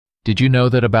Did you know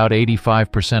that about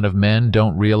 85% of men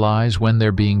don't realize when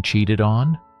they're being cheated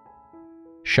on?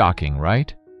 Shocking,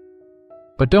 right?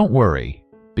 But don't worry,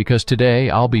 because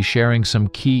today I'll be sharing some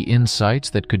key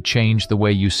insights that could change the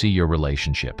way you see your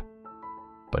relationship.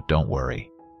 But don't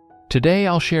worry. Today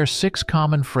I'll share 6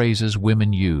 common phrases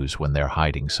women use when they're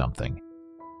hiding something.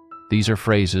 These are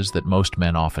phrases that most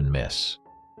men often miss.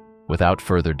 Without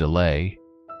further delay,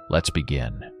 let's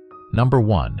begin. Number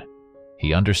 1.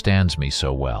 He understands me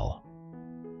so well.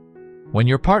 When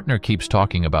your partner keeps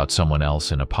talking about someone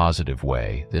else in a positive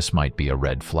way, this might be a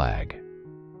red flag.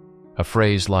 A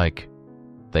phrase like,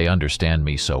 "they understand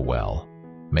me so well,"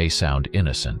 may sound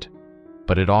innocent,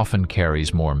 but it often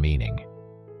carries more meaning.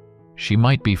 She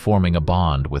might be forming a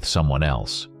bond with someone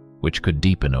else, which could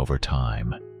deepen over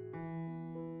time.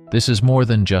 This is more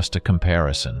than just a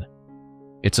comparison.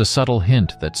 It's a subtle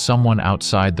hint that someone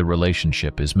outside the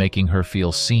relationship is making her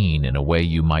feel seen in a way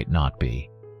you might not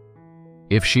be.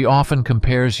 If she often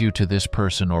compares you to this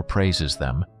person or praises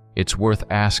them, it's worth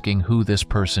asking who this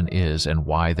person is and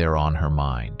why they're on her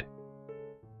mind.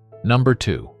 Number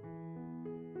 2.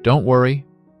 Don't worry,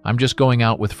 I'm just going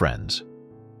out with friends.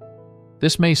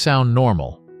 This may sound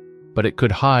normal, but it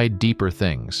could hide deeper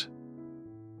things.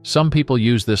 Some people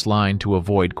use this line to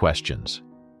avoid questions.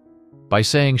 By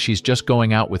saying she's just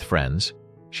going out with friends,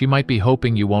 she might be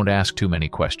hoping you won't ask too many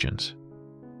questions.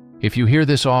 If you hear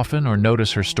this often or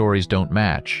notice her stories don't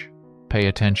match, pay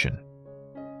attention.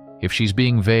 If she's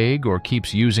being vague or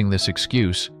keeps using this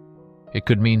excuse, it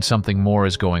could mean something more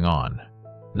is going on.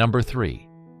 Number 3.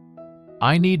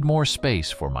 I need more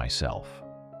space for myself.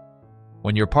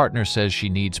 When your partner says she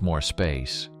needs more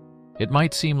space, it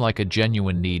might seem like a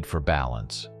genuine need for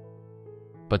balance.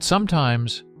 But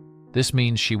sometimes, this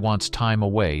means she wants time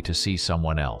away to see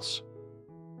someone else.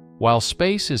 While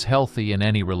space is healthy in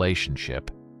any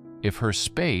relationship, if her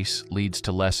space leads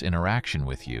to less interaction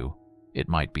with you, it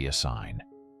might be a sign.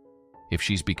 If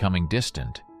she's becoming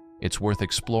distant, it's worth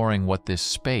exploring what this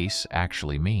space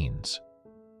actually means.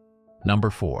 Number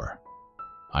 4.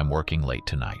 I'm working late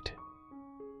tonight.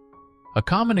 A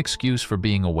common excuse for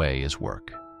being away is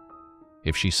work.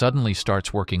 If she suddenly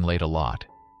starts working late a lot,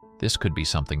 this could be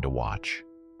something to watch.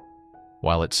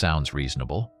 While it sounds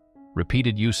reasonable,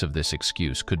 repeated use of this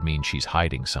excuse could mean she's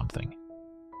hiding something.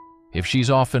 If she's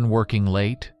often working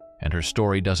late and her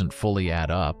story doesn't fully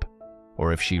add up,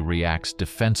 or if she reacts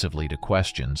defensively to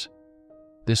questions,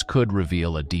 this could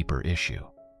reveal a deeper issue.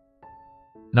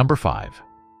 Number 5.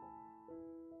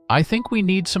 I think we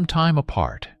need some time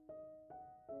apart.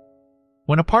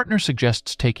 When a partner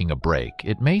suggests taking a break,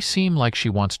 it may seem like she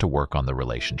wants to work on the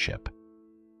relationship.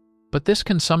 But this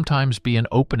can sometimes be an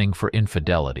opening for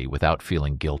infidelity without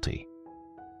feeling guilty.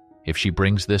 If she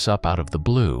brings this up out of the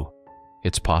blue,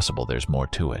 it's possible there's more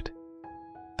to it.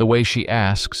 The way she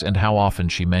asks and how often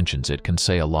she mentions it can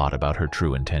say a lot about her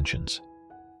true intentions.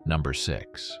 Number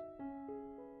 6.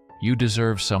 You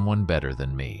deserve someone better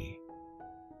than me.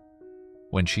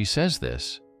 When she says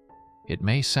this, it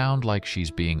may sound like she's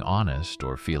being honest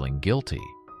or feeling guilty,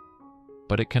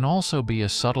 but it can also be a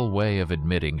subtle way of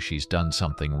admitting she's done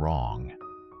something wrong.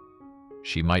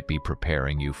 She might be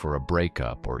preparing you for a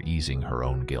breakup or easing her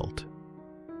own guilt.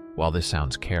 While this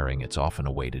sounds caring, it's often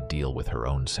a way to deal with her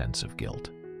own sense of guilt.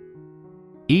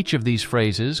 Each of these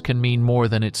phrases can mean more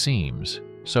than it seems,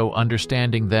 so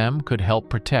understanding them could help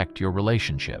protect your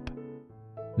relationship.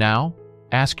 Now,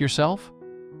 ask yourself,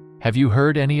 have you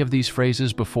heard any of these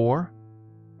phrases before?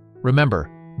 Remember,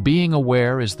 being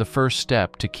aware is the first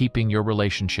step to keeping your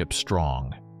relationship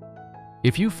strong.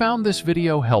 If you found this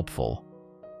video helpful,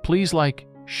 please like,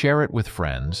 share it with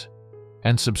friends,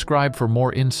 and subscribe for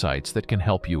more insights that can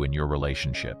help you in your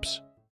relationships.